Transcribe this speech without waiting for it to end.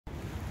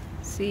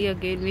See,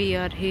 again we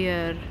are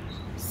here,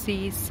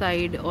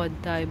 seaside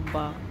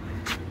Odaiba.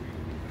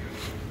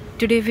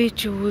 Today we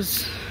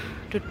choose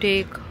to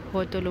take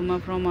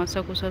Hotoluma from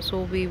Asakusa,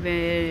 so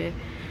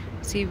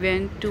she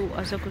went to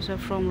Asakusa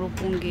from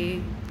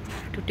Roppongi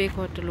to take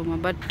Hotoluma,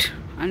 but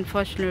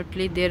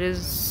unfortunately there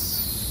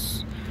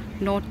is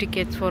no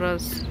tickets for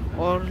us,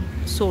 or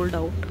sold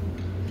out.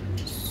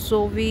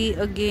 So we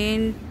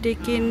again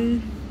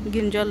taken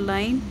Ginjal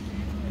line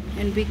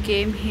and we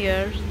came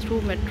here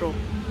through metro.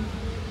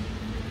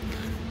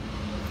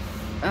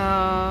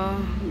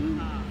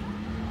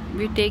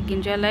 We take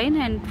Ginja line,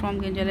 and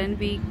from Ginja line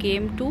we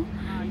came to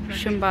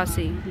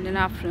Shimbasi. Then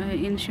after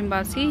in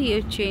Shimbasi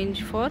you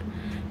change for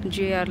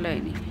JR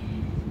line,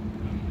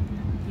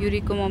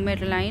 Yuriko Momer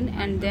line,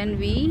 and then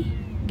we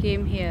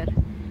came here,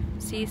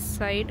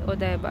 seaside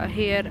Odaiba.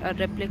 Here a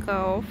replica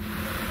of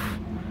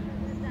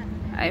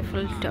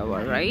Eiffel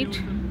Tower,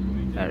 right?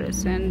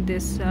 Paris, and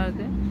this are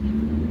the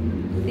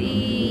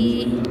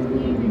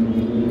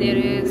there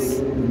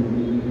is.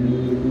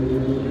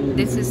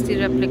 This is the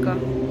replica.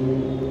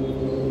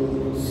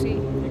 See,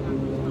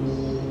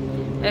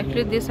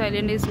 actually this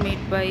island is made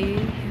by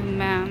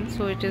man,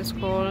 so it is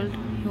called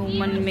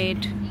human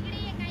made.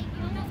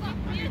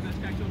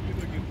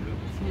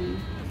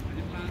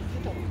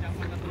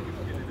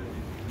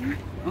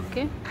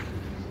 Okay,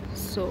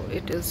 so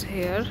it is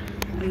here,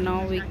 and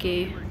now we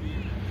came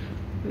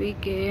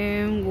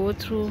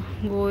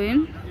go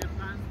in